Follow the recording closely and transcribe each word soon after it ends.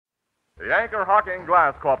The Anchor Hocking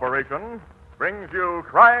Glass Corporation brings you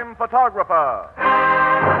Crime Photographer.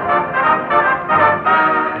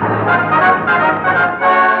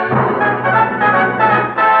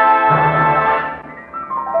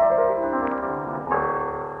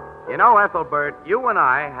 You know, Ethelbert, you and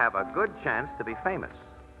I have a good chance to be famous.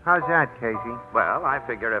 How's that, Casey? Well, I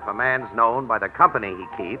figure if a man's known by the company he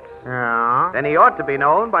keeps, Yeah? then he ought to be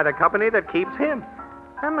known by the company that keeps him.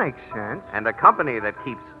 That makes sense. And the company that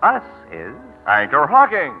keeps us is... Anchor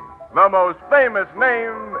Hocking, the most famous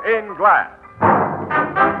name in glass.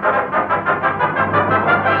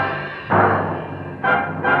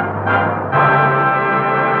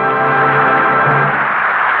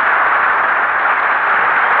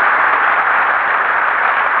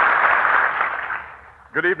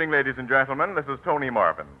 Good evening, ladies and gentlemen. This is Tony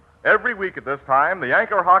Marvin. Every week at this time, the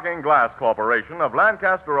Anchor Hocking Glass Corporation of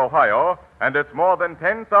Lancaster, Ohio, and its more than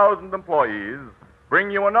 10,000 employees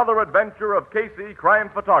bring you another adventure of Casey, crime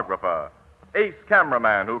photographer, ace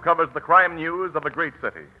cameraman who covers the crime news of a great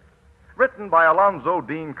city. Written by Alonzo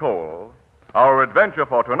Dean Cole, our adventure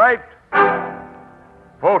for tonight,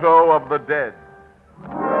 Photo of the Dead.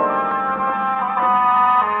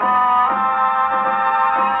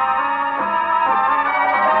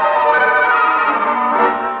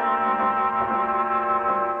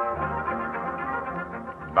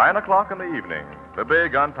 Nine o'clock in the evening, the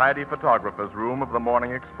big, untidy photographer's room of the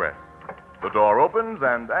Morning Express. The door opens,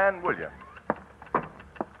 and Ann Williams.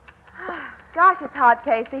 Gosh, it's hot,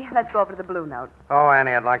 Casey. Let's go over to the Blue Note. Oh,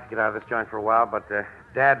 Annie, I'd like to get out of this joint for a while, but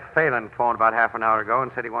Dad Phelan phoned about half an hour ago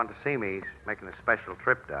and said he wanted to see me. He's making a special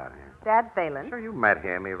trip down here. Dad Phelan? Sure, you met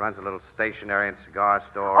him. He runs a little stationery and cigar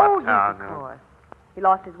store Oh, uptown. yes, of course. He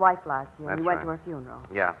lost his wife last year, and That's he went right. to her funeral.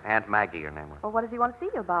 Yeah, Aunt Maggie, her name was. Well, what does he want to see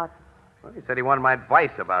you about? Well, he said he wanted my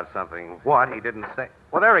advice about something. What? He didn't say.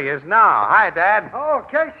 Well, there he is now. Hi, Dad. Oh,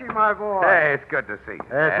 Casey, my boy. Hey, it's good to see you.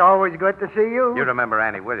 It's Dad. always good to see you. You remember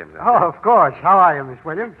Annie Williams, don't Oh, you? of course. How are you, Miss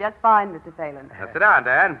Williams? Just fine, Mr. Phelan. Now, sit down,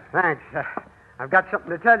 Dad. Thanks. I've got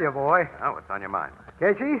something to tell you, boy. Oh, what's on your mind?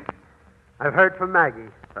 Casey, I've heard from Maggie.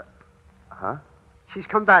 Huh? She's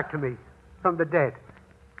come back to me from the dead.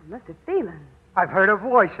 Mr. Phelan. I've heard her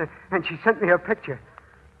voice, and she sent me her picture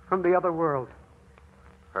from the other world.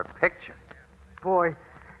 Her picture. Boy,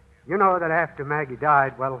 you know that after Maggie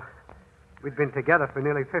died, well, we'd been together for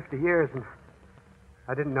nearly 50 years, and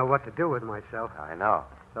I didn't know what to do with myself. I know.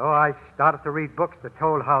 So I started to read books that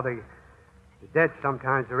told how the dead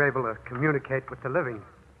sometimes are able to communicate with the living.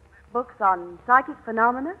 Books on psychic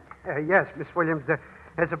phenomena? Yes, Miss Williams,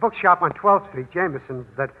 there's a bookshop on 12th Street, Jameson's,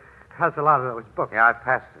 that has a lot of those books. Yeah, I've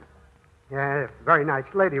passed it. Yeah, very nice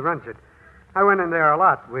lady runs it. I went in there a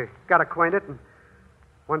lot. We got acquainted, and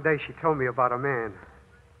one day she told me about a man.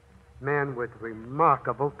 Man with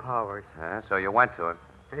remarkable powers. So you went to it.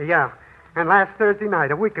 Yeah, and last Thursday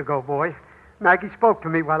night, a week ago, boy, Maggie spoke to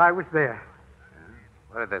me while I was there.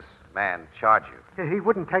 What did this man charge you? He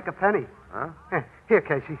wouldn't take a penny. Huh? Here,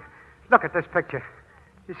 Casey, look at this picture.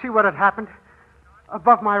 You see what had happened?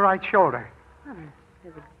 Above my right shoulder. Oh,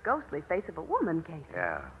 there's a ghostly face of a woman, Casey.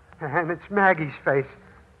 Yeah. And it's Maggie's face.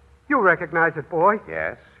 You recognize it, boy.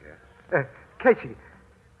 Yes, yes. Casey,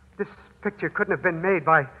 this picture couldn't have been made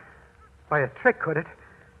by a trick, could it?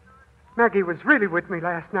 Maggie was really with me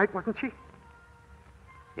last night, wasn't she?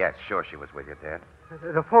 Yes, sure she was with you, Dad.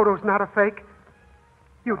 The photo's not a fake?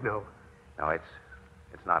 You'd know. No, it's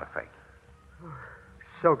not a fake.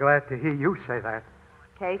 So glad to hear you say that.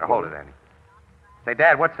 Casey. Now, hold it, Annie. Say,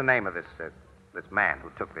 Dad, what's the name of this man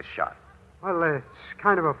who took this shot? Well, it's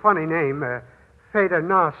kind of a funny name. Feda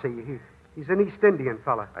Narsi. He's an East Indian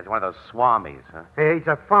fella. He's one of those swamis, huh? He's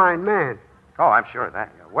a fine man. Oh, I'm sure of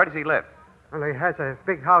that. Where does he live? Well, he has a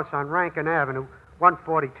big house on Rankin Avenue,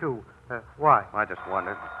 142. Why? I just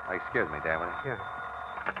wondered. Oh, excuse me, Dad. Will you? Yeah.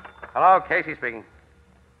 Hello, Casey speaking.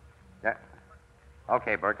 Yeah.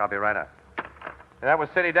 Okay, Burke, I'll be right up. That was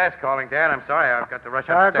City Desk calling, Dad. I'm sorry. I've got to rush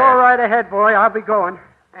upstairs. Go right ahead, boy. I'll be going.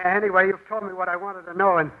 Anyway, you've told me what I wanted to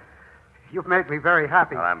know, and you've made me very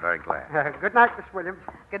happy. Well, I'm very glad. Good night, Miss Williams.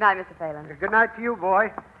 Good night, Mr. Phelan. Good night to you,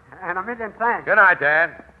 boy. And a million thanks. Good night,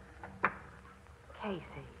 Dad. Casey,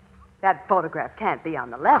 that photograph can't be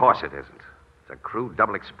on the level. Of course it isn't. It's a crude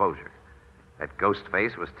double exposure. That ghost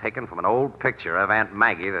face was taken from an old picture of Aunt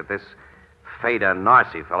Maggie that this Feda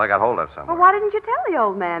Narsi fella got hold of somewhere. Well, why didn't you tell the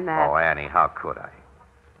old man that? Oh, Annie, how could I?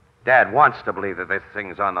 Dad wants to believe that this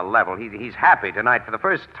thing's on the level. He's happy tonight for the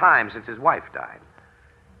first time since his wife died.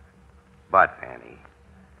 But, Annie,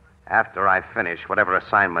 after I finish whatever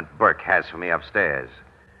assignment Burke has for me upstairs,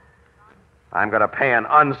 I'm going to pay an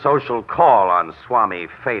unsocial call on Swami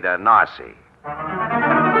Feda Narsi.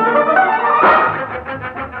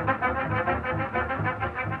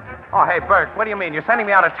 Oh, hey, Burke, what do you mean? You're sending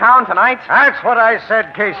me out of town tonight? That's what I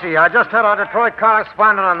said, Casey. I just had our Detroit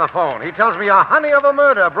correspondent on the phone. He tells me a honey of a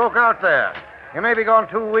murder broke out there. You may be gone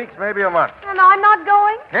 2 weeks, maybe a month. And I'm not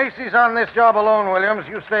going? Casey's on this job alone, Williams.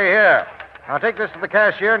 You stay here. Now take this to the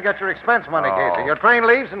cashier and get your expense money, Casey. Your train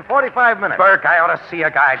leaves in 45 minutes. Burke, I ought to see a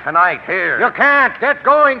guy tonight. Here. You can't. Get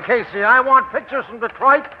going, Casey. I want pictures from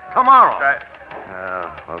Detroit tomorrow.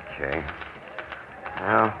 Okay.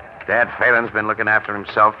 Well, Dad Phelan's been looking after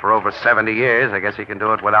himself for over 70 years. I guess he can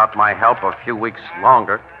do it without my help a few weeks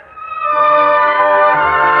longer.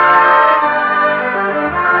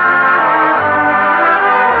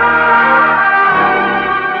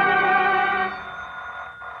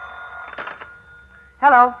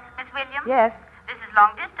 Hello. Miss Williams? Yes. This is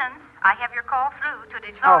long distance. I have your call through to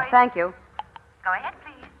Detroit. Oh, thank you. Go ahead,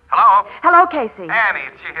 please. Hello? Hello, Casey. Annie,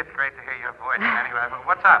 gee, it's great to hear your voice. Anyway,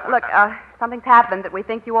 what's up? Look, something's happened that we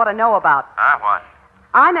think you ought to know about. What?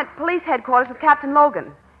 I'm at police headquarters with Captain Logan.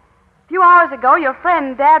 A few hours ago, your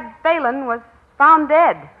friend, Dad Phelan, was found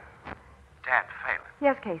dead. Dad Phelan?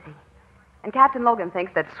 Yes, Casey. And Captain Logan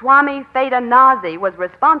thinks that Swami Feda Nazi was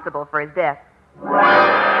responsible for his death.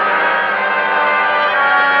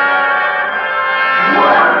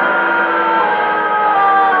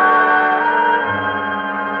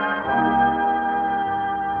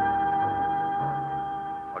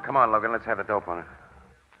 Come on, Logan, let's have the dope on it.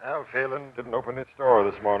 Al Phelan didn't open his store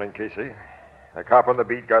this morning, Casey. A cop on the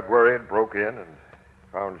beat got worried, broke in, and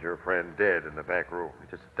found your friend dead in the back room.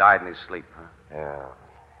 He just died in his sleep, huh?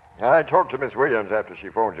 Yeah. I talked to Miss Williams after she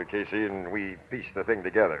phoned you, Casey, and we pieced the thing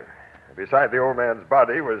together. Beside the old man's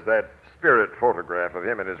body was that spirit photograph of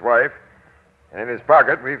him and his wife. And in his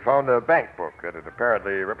pocket, we found a bank book that had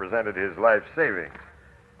apparently represented his life savings.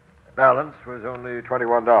 Balance was only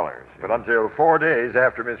 $21. But until 4 days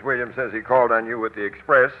after Miss Williams says he called on you at the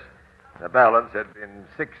Express, the balance had been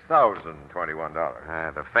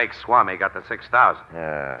 $6,021. The fake Swami got the 6,000.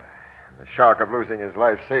 Yeah. The shock of losing his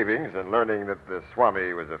life savings and learning that the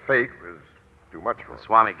Swami was a fake was too much for him. The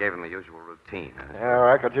Swami gave him the usual routine. Huh? Yeah,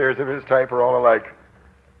 racketeers of his type are all alike.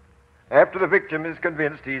 After the victim is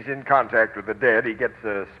convinced he's in contact with the dead, he gets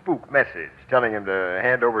a spook message telling him to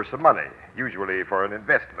hand over some money, usually for an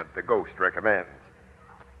investment the ghost recommends.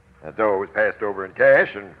 That dough was passed over in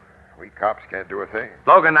cash, and we cops can't do a thing.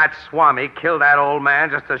 Logan, that Swami killed that old man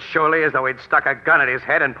just as surely as though he'd stuck a gun at his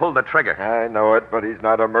head and pulled the trigger. I know it, but he's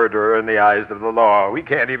not a murderer in the eyes of the law. We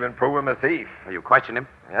can't even prove him a thief. You question him?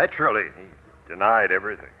 Naturally. He denied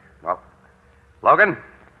everything. Well, Logan,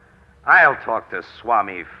 I'll talk to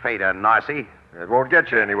Swami Feda Narsi. It won't get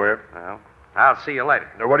you anywhere. Well, I'll see you later.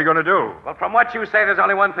 Now, what are you going to do? Well, from what you say, there's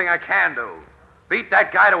only one thing I can do. Beat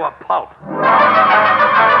that guy to a pulp.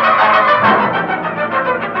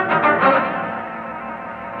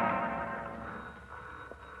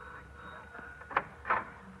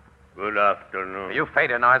 Good afternoon. Are you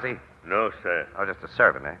Feda Narsi? No, sir. Oh, just a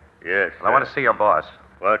servant, eh? Yes, Well, I want to see your boss.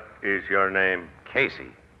 What is your name?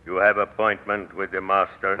 Casey. You have appointment with the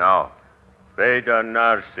master? No. Feda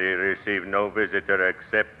Narsi received no visitor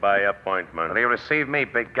except by appointment. Will he receive me,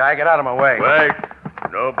 big guy? Get out of my way. Wait.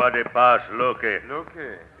 Nobody pass Lucky.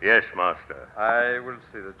 Lucky, Yes, master. I will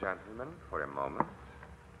see the gentleman for a moment.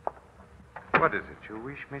 What is it you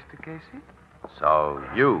wish, Mr. Casey? So,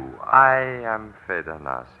 you... I am Feda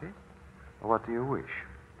Nasi. What do you wish?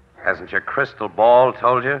 Hasn't your crystal ball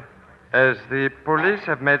told you? As the police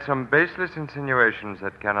have made some baseless insinuations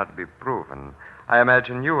that cannot be proven, I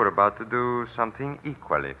imagine you are about to do something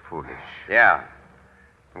equally foolish. Yeah.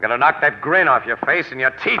 I'm going to knock that grin off your face and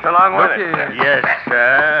your teeth along with it. Lucky. Yes,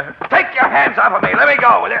 sir. Take your hands off of me. Let me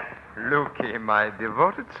go, will you? Lucky, my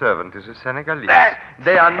devoted servant, is a Senegalese. That-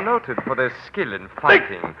 They are noted for their skill in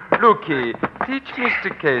fighting. Lucky, teach Mr.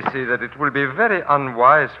 Casey that it will be very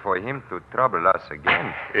unwise for him to trouble us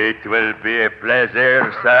again. It will be a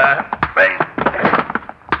pleasure, sir.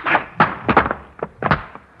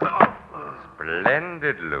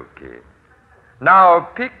 Splendid, Lucky. Now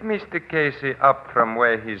pick Mr. Casey up from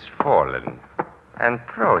where he's fallen and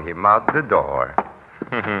throw him out the door.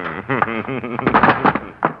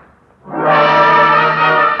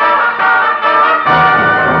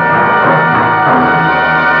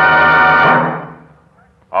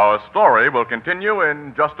 Our story will continue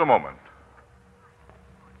in just a moment.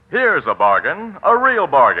 Here's a bargain, a real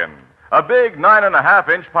bargain. A big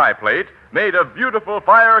 9.5-inch pie plate made of beautiful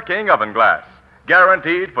Fire King oven glass,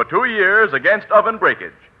 guaranteed for 2 years against oven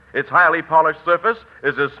breakage. Its highly polished surface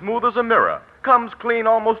is as smooth as a mirror, comes clean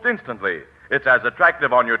almost instantly. It's as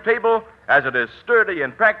attractive on your table as it is sturdy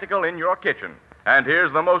and practical in your kitchen. And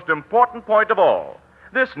here's the most important point of all.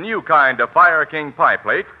 This new kind of Fire King pie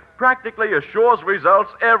plate practically assures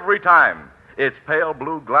results every time. Its pale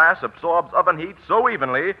blue glass absorbs oven heat so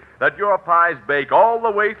evenly that your pies bake all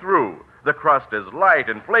the way through. The crust is light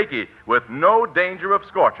and flaky with no danger of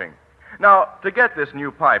scorching. Now, to get this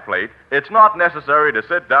new pie plate, it's not necessary to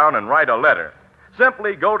sit down and write a letter.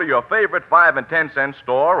 Simply go to your favorite 5 and 10 cent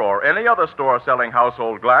store or any other store selling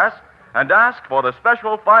household glass and ask for the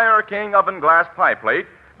special Fire King oven glass pie plate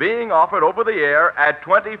being offered over the air at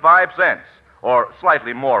 25 cents, or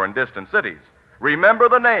slightly more in distant cities. Remember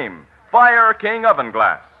the name, Fire King oven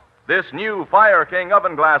glass. This new Fire King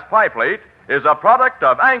oven glass pie plate is a product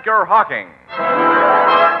of Anchor Hocking,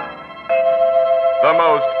 the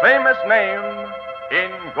most famous name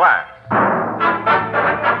in glass.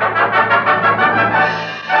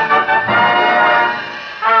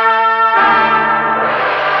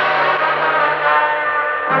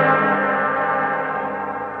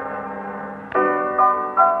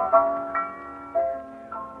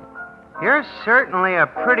 You're certainly a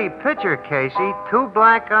pretty picture, Casey. 2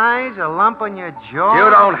 black eyes, a lump on your jaw.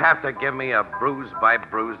 You don't have to give me a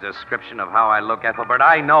bruise-by-bruise description of how I look, Ethelbert.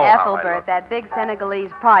 I know how I Ethelbert, look. that big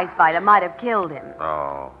Senegalese prize fighter might have killed him.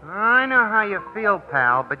 Oh. I know how you feel,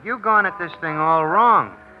 pal, but you've gone at this thing all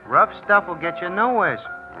wrong. Rough stuff will get you nowhere.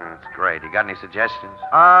 That's great. You got any suggestions?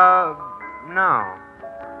 No.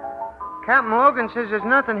 Captain Logan says there's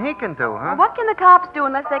nothing he can do, huh? Well, what can the cops do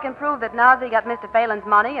unless they can prove that Nazi got Mr. Phelan's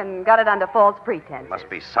money and got it under false pretense? Must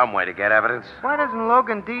be some way to get evidence. Why doesn't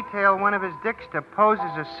Logan detail one of his dicks to pose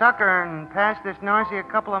as a sucker and pass this Nazi a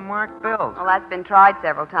couple of marked bills? Well, that's been tried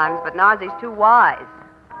several times, but Nazi's too wise.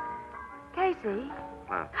 Casey,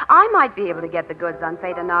 Huh. I might be able to get the goods on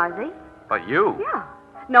Fata Nazi. But you? Yeah.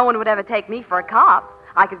 No one would ever take me for a cop.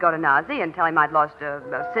 I could go to Nazi and tell him I'd lost a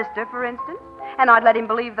sister, for instance. And I'd let him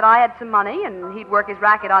believe that I had some money, and he'd work his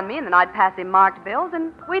racket on me, and then I'd pass him marked bills,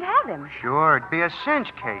 and we'd have him. Sure, it'd be a cinch,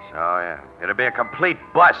 Casey. Oh, yeah. It'd be a complete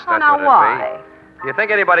bust, Oh, that's now what it'd why? be. Do you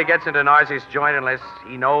think anybody gets into Narzi's joint unless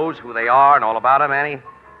he knows who they are and all about them, Annie?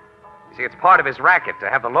 You see, it's part of his racket to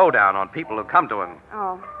have the lowdown on people who come to him.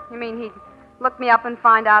 Oh, you mean he'd look me up and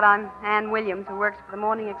find out I'm Ann Williams, who works for the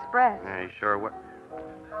Morning Express? Yeah, he sure would.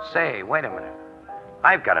 Say, wait a minute.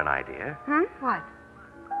 I've got an idea. What?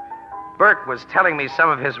 Burke was telling me some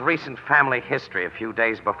of his recent family history a few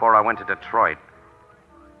days before I went to Detroit.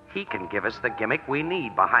 He can give us the gimmick we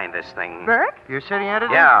need behind this thing. Burke? Your city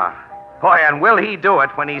editor? Yeah. Boy, and will he do it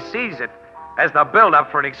when he sees it as the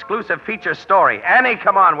build-up for an exclusive feature story. Annie,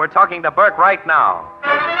 come on. We're talking to Burke right now.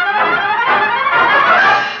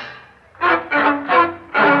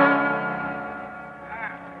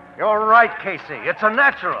 You're right, Casey. It's a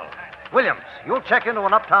natural. Williams, you'll check into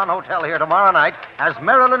an uptown hotel here tomorrow night as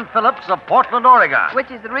Marilyn Phillips of Portland, Oregon.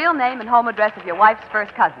 Which is the real name and home address of your wife's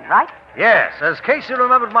first cousin, right? Yes, as Casey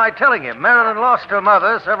remembered my telling him, Marilyn lost her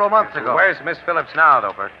mother several months ago. Where's Miss Phillips now,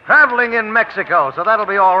 though, Burke? Traveling in Mexico, so that'll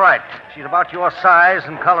be all right. She's about your size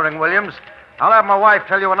and coloring, Williams. I'll have my wife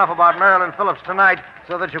tell you enough about Marilyn Phillips tonight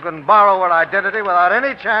so that you can borrow her identity without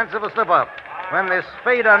any chance of a slip-up. When this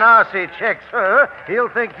Fada Narcy checks her, he'll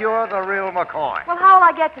think you're the real McCoy. Well, how'll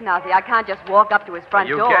I get to Nazi? I can't just walk up to his front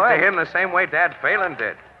You door. get to him the same way Dad Phelan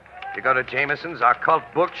did. You go to Jameson's occult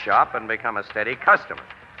bookshop and become a steady customer.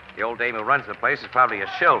 The old dame who runs the place is probably a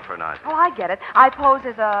shill for Nazi. Oh, I get it. I pose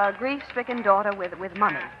as a grief-stricken daughter with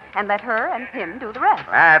money and let her and him do the rest.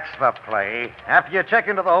 That's the play. After you check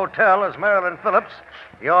into the hotel as Marilyn Phillips,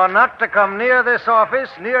 you're not to come near this office,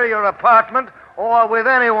 near your apartment, or with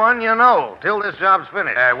anyone you know till this job's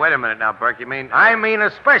finished. Wait a minute now, Burke. You mean... I mean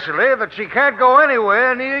especially that she can't go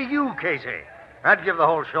anywhere near you, Casey. That'd give the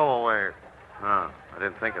whole show away. Oh, I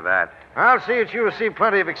didn't think of that. I'll see that you receive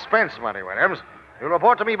plenty of expense money, Williams. You'll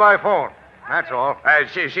report to me by phone. That's all.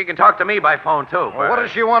 She can talk to me by phone, too. Well, what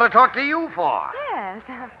does she want to talk to you for? Yes.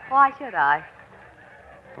 Why should I?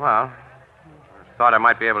 Well, I thought I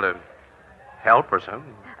might be able to help or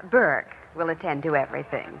something. Burke will attend to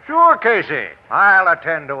everything. Sure, Casey. I'll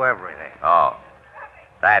attend to everything. Oh,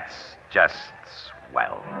 that's just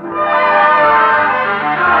swell.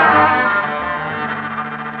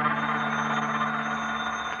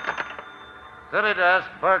 City desk,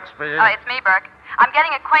 Burke speaking. Oh, it's me, Burke. I'm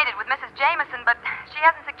getting acquainted with Mrs. Jameson, but she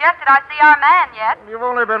hasn't suggested I see our man yet. You've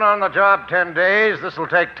only been on the job 10 days. This'll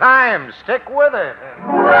take time. Stick with it.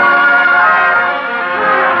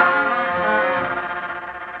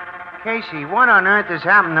 Casey, what on earth has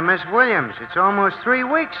happened to Miss Williams? It's almost 3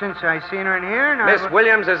 weeks since I seen her in here, and Miss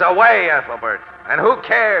Williams is away, Ethelbert. And who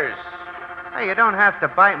cares? Hey, you don't have to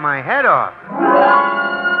bite my head off.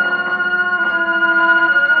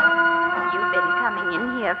 You've been coming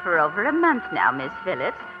in here for over a month now, Miss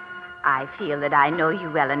Phillips. I feel that I know you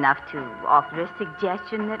well enough to offer a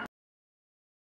suggestion that